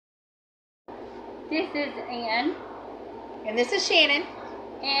This is Ann. And this is Shannon.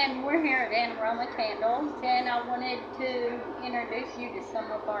 And we're here at AnnAroma Candles, and I wanted to introduce you to some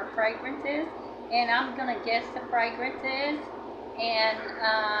of our fragrances. And I'm going to guess the fragrances, and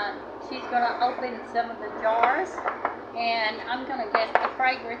she's going to open some of the jars, and I'm going to guess the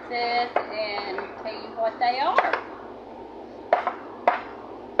fragrances and tell you what they are.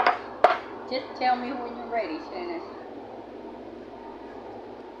 Just tell me when you're ready, Shannon.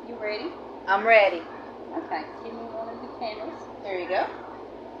 You ready? I'm ready. Okay, give me one of the candles. There you go.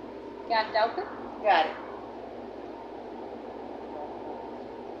 Got it open? Got it.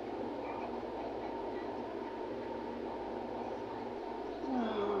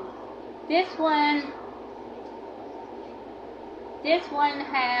 This one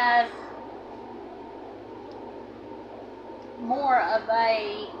has more of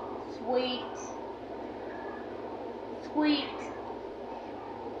a sweet,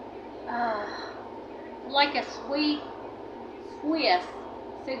 like a sweet Swiss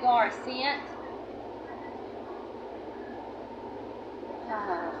cigar scent.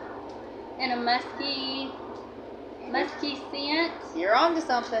 And a musky scent. You're on to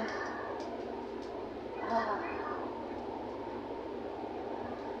something.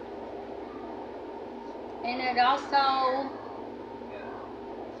 And it also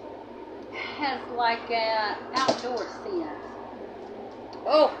has like a outdoor scent.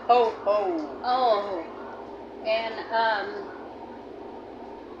 Oh, ho, ho. Oh, and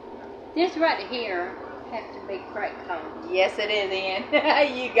this right here has to be Krakow. Yes, it is,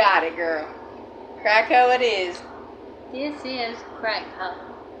 Ann. You got it, girl. Krakow it is. This is Krakow.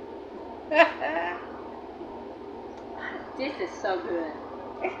 This is so good.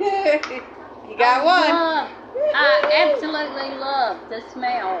 You got one. I absolutely love the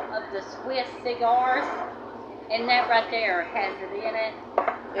smell of the Swiss cigars, and that right there has it in it.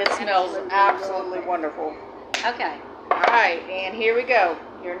 It smells absolutely wonderful. Okay. Alright, and here we go.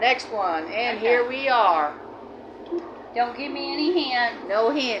 Your next one. And Okay. here we are. Don't give me any hints. No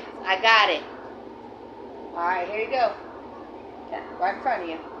hints. I got it. Alright, here you go. Okay. Right in front of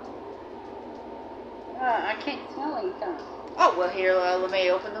you. I can't smell anything. Oh, well, here, let me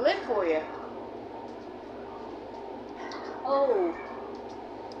open the lid for you. Oh.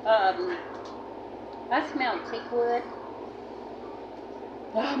 I smell teakwood.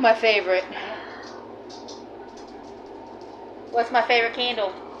 Oh, my favorite. What's my favorite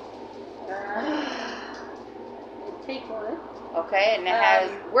candle? Teakwood. Okay, and it has,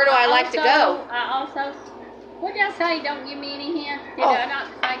 where do I like to go? I also, what did I say? Don't give me any hints. Did Oh. I not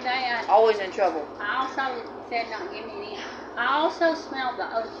say that? Always in trouble. I also said don't give me any hints. I also smell the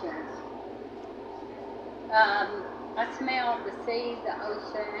oceans. I smell the sea, the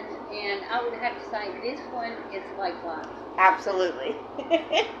ocean, and I would have to say this one is lake life. Absolutely.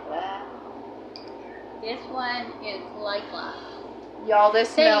 This one is lake life. Y'all, this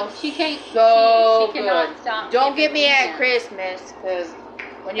See, smells she can't, so she cannot good. stop Don't get giving me at hints. Christmas, because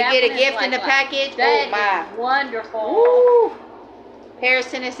when you That get a one is gift in the Lake Life. package, That oh my. is wonderful. Woo. Paris,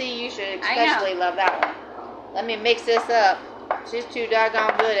 Tennessee, you should I know. especially love that one. Let me mix this up. She's too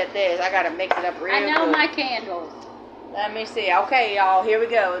doggone good at this. I gotta mix it up real I know good. my candles. Let me see. Okay, y'all, here we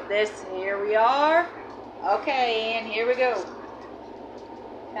go. Here we are. Okay, and here we go.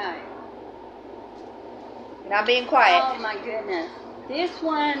 Okay. Not being quiet. Oh my goodness. This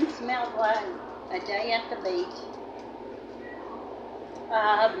one smelled like a day at the beach.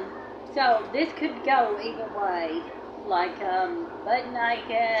 So this could go either way, like butt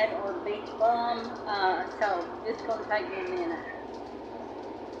naked or beach bum. So this is gonna take me a minute.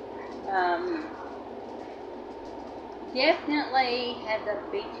 Definitely has a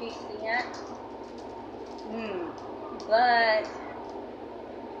beachy scent, but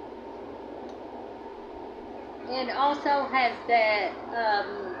it also has that.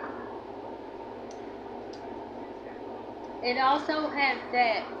 It also has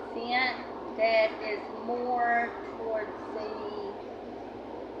that scent that is more towards the.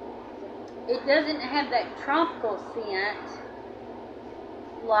 It doesn't have that tropical scent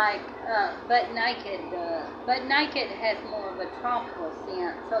like Butt Naked does. Butt Naked has more of a tropical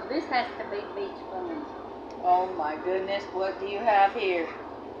scent, so this has to be beach bum. Oh my goodness, what do you have here?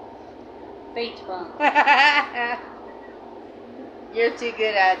 Beach bum. You're too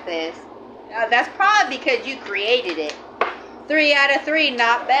good at this. That's probably because you created it. 3 out of 3,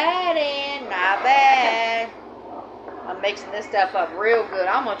 not bad, and not bad. I'm mixing this stuff up real good.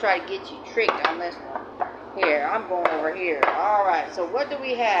 I'm going to try to get you tricked on this one. Here, I'm going over here. Alright, so what do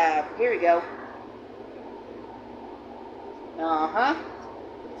we have? Here we go. Uh-huh.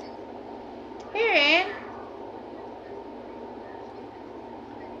 Here, Ann.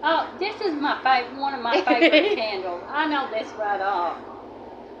 Oh, this is my favorite, one of my favorite candles. I know this right off.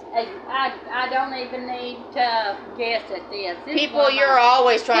 I don't even need to guess at this. People, you're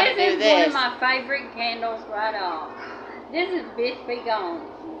always trying to do this. This is one of my favorite candles right off. This is Bitch Be Gone.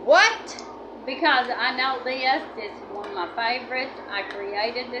 What? Because I know this. This is one of my favorites. I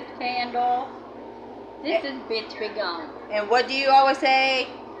created this candle. This is Bitch Be Gone. And what do you always say?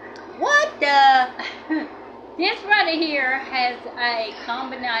 What the? This right here has a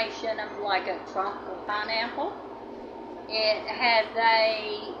combination of like a tropical pineapple. It has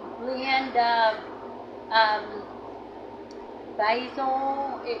a blend of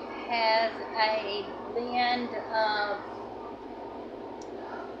basil. It has a blend of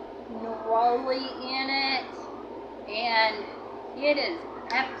neroli in it, and it is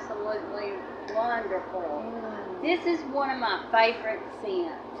absolutely wonderful. This is one of my favorite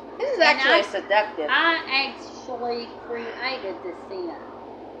scents. This is actually seductive. I actually created the scent.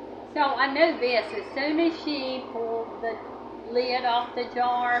 So I knew this as soon as she pulled the lid off the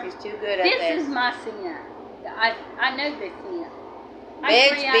jar. She's too good at this. This is my scent. I knew this scent.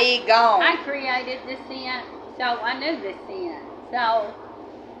 Bitch Be Gone. I created this scent, so I knew this scent. So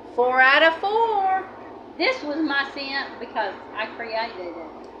 4 out of 4. this was my scent because I created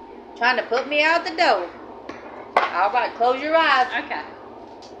it. Trying to put me out the door. All right, close your eyes. Okay.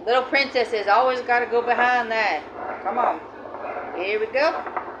 Little princesses always got to go behind that. Come on. Here we go.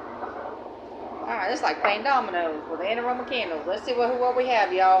 Alright, it's like playing dominoes with AnnAroma candles. Let's see what we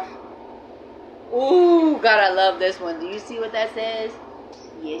have, y'all. Ooh, God, I love this one. Do you see what that says?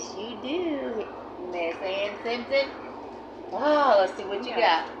 Yes, you do, Miss Ann Simpson. Oh, let's see what you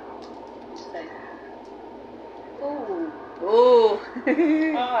got. Ooh. Ooh.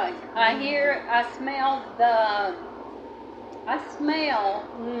 I smell the I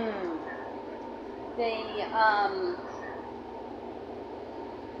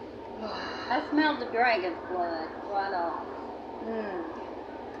smell the dragon's blood right off.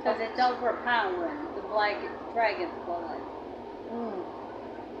 Because it's overpowering, the black dragon's blood.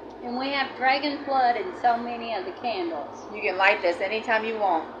 And we have dragon's blood in so many of the candles. You can light this anytime you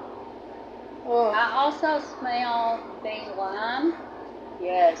want. Oh. I also smell the lime.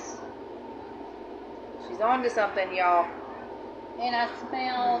 Yes. She's on to something, y'all. And I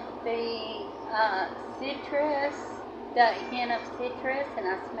smell the citrus, the hint of citrus, and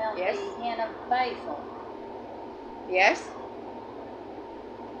I smell the hint of basil. Yes.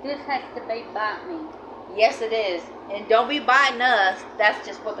 This has to be bite me. Yes, it is. And don't be biting us. That's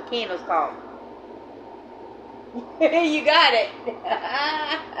just what the candle's called. You got it.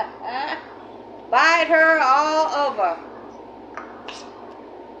 Bite her all over.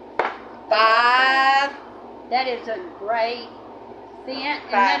 5. That is a great scent,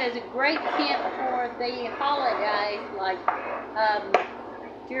 and that is a great scent for the holidays, like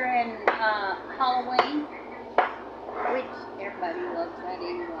during Halloween, which everybody loves that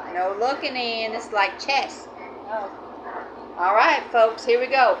anyway. No looking in. It's like chess. Oh. All right, folks. Here we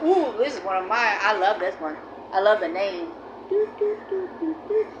go. Ooh, this is one of mine. I love this one. I love the name.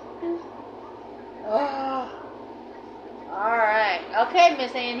 Oh. All right. Okay,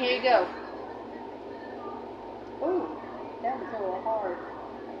 Miss Ann, here you go. Ooh, that was a little hard.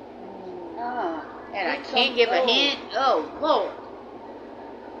 And I can't give a hint. Oh, Lord.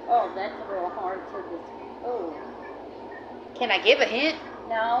 Oh, that's a little hard to this. Oh. Can I give a hint?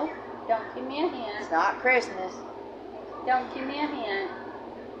 No, don't give me a hint. It's not Christmas. Don't give me a hint.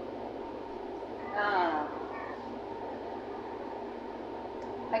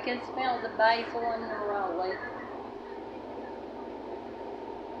 I can smell the basil and the neroli.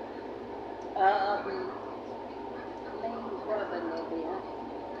 Let me rub a little bit.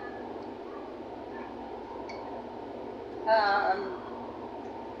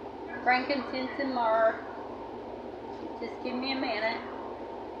 Frankincense and myrrh. Just give me a minute.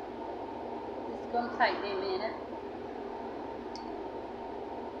 It's gonna take me a minute.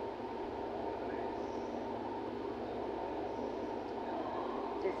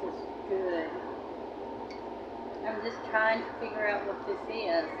 This is good. I'm just trying to figure out what this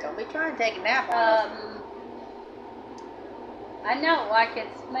is. Don't be trying to take a nap on us. I know I can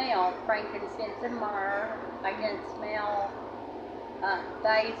smell frankincense and myrrh. I can smell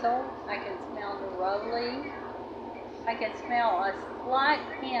basil. I can smell neroli. I can smell a slight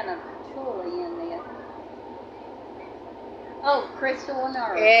hint of patchouli in there. Oh, crystal and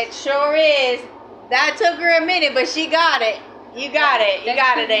earth. It sure is. That took her a minute, but she got it. You got it. You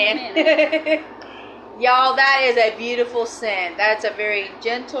got it, Ann. Y'all, that is a beautiful scent. That's a very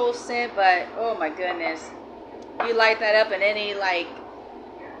gentle scent, but oh my goodness. You light that up in any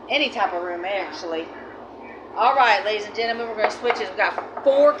type of room, actually. All right, ladies and gentlemen, we're going to switch it. We've got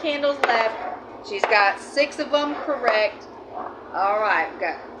 4 candles left. She's got 6 of them correct. All right, we've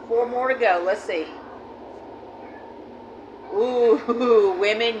got 4 more to go. Let's see. Ooh,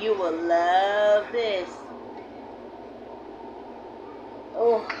 women, you will love this.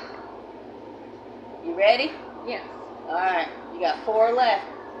 Oh, you ready? Yes. All right, you got 4 left.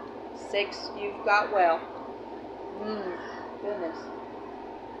 6 you've got well. Goodness.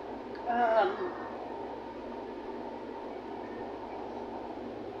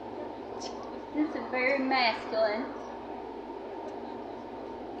 This is very masculine.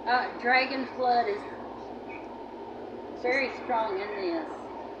 Dragon Flood is very strong in this.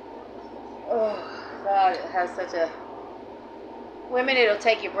 Oh, God, it has such a... Women, it'll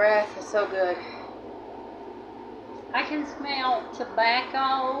take your breath. It's so good. I can smell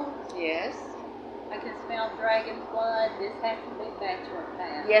tobacco. Yes. I can smell Dragon Flood. This has to be Bachelor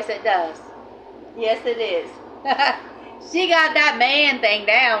Pad. Yes, it does. Yes, it is. She got that man thing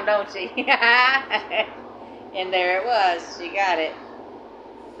down, don't she? And there it was. She got it.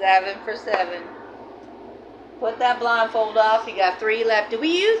 7 for 7. Put that blindfold off. You got 3 left. Do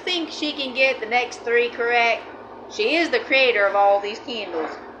you think she can get the next 3 correct? She is the creator of all these candles.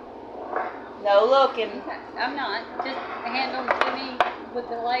 No looking. Okay, I'm not. Just hand them to me with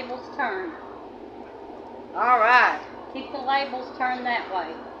the labels turned. All right. Keep the labels turned that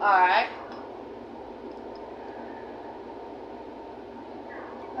way. All right.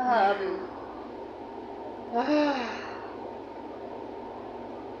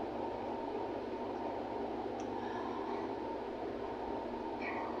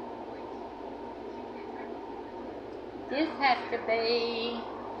 This has to be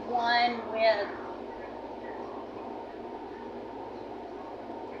one with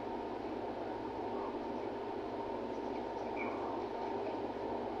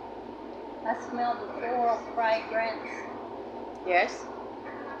I smell the floral fragrance. Yes.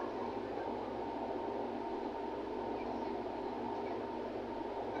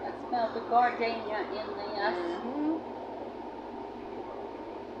 I smell the gardenia in this.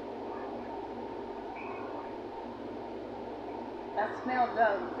 I smell the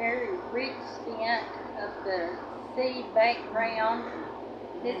very rich scent of the sea background.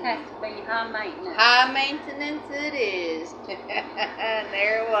 This has to be high maintenance. High maintenance it is. And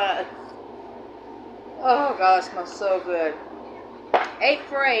there it was. Oh, God, it smells so good. 8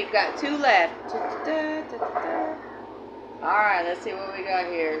 for 8. Got 2 left. Alright, let's see what we got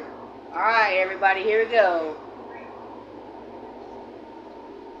here. Alright, everybody, here we go.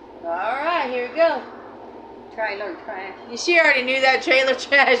 Alright, here we go. Trailer trash. She already knew that trailer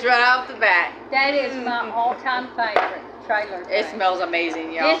trash right off the bat. That is my all-time favorite, trailer trash. It smells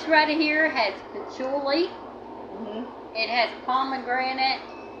amazing, y'all. This right here has patchouli. It has pomegranate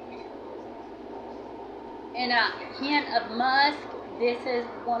and a hint of musk. This is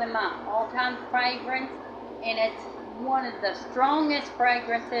one of my all-time favorites, and it's one of the strongest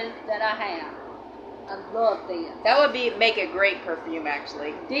fragrances that I have. I love this. That would make a great perfume,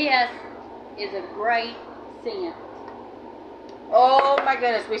 actually. This is a great scent. Oh my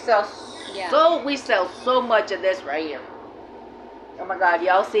goodness, we sell so much of this right here. Oh my God,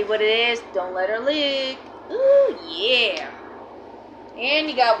 y'all see what it is? Don't let her leak. Ooh, yeah. And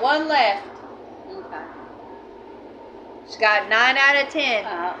you got 1 left. Okay. She's got 9 out of 10.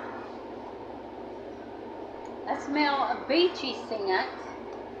 I smell a beachy scent.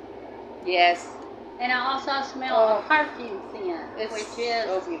 Yes. And I also smell a perfume scent, which is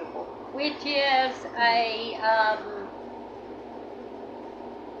so beautiful. Which is a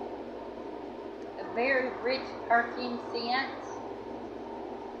very rich perfume scent.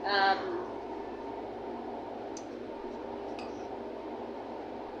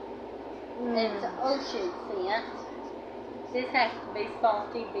 It's an ocean scent. This has to be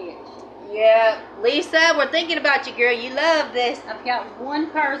salty bitch. Yeah, Lisa, we're thinking about you, girl. You love this. I've got one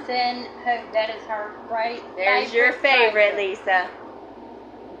person who that is her great. There's your favorite, Lisa.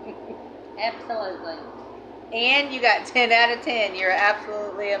 Absolutely. And you got 10 out of 10. You're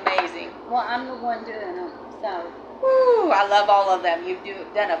absolutely amazing. Well, I'm the one doing them, so. Woo, I love all of them.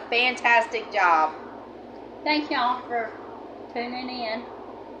 You've done a fantastic job. Thank y'all for tuning in.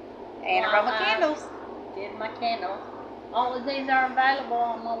 AnnAroma candles. Did my candles. All of these are available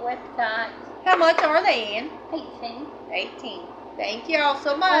on my website. How much are they in? 18. 18. Thank you all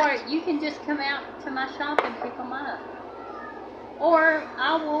so much. Or you can just come out to my shop and pick them up. Or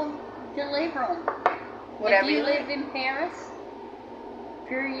I will deliver them. Whatever if you live in Paris,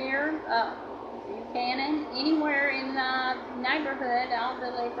 Puryear, Buchanan, anywhere in the neighborhood, I'll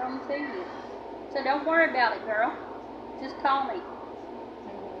deliver them to you. So don't worry about it, girl. Just call me.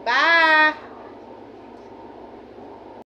 Bye.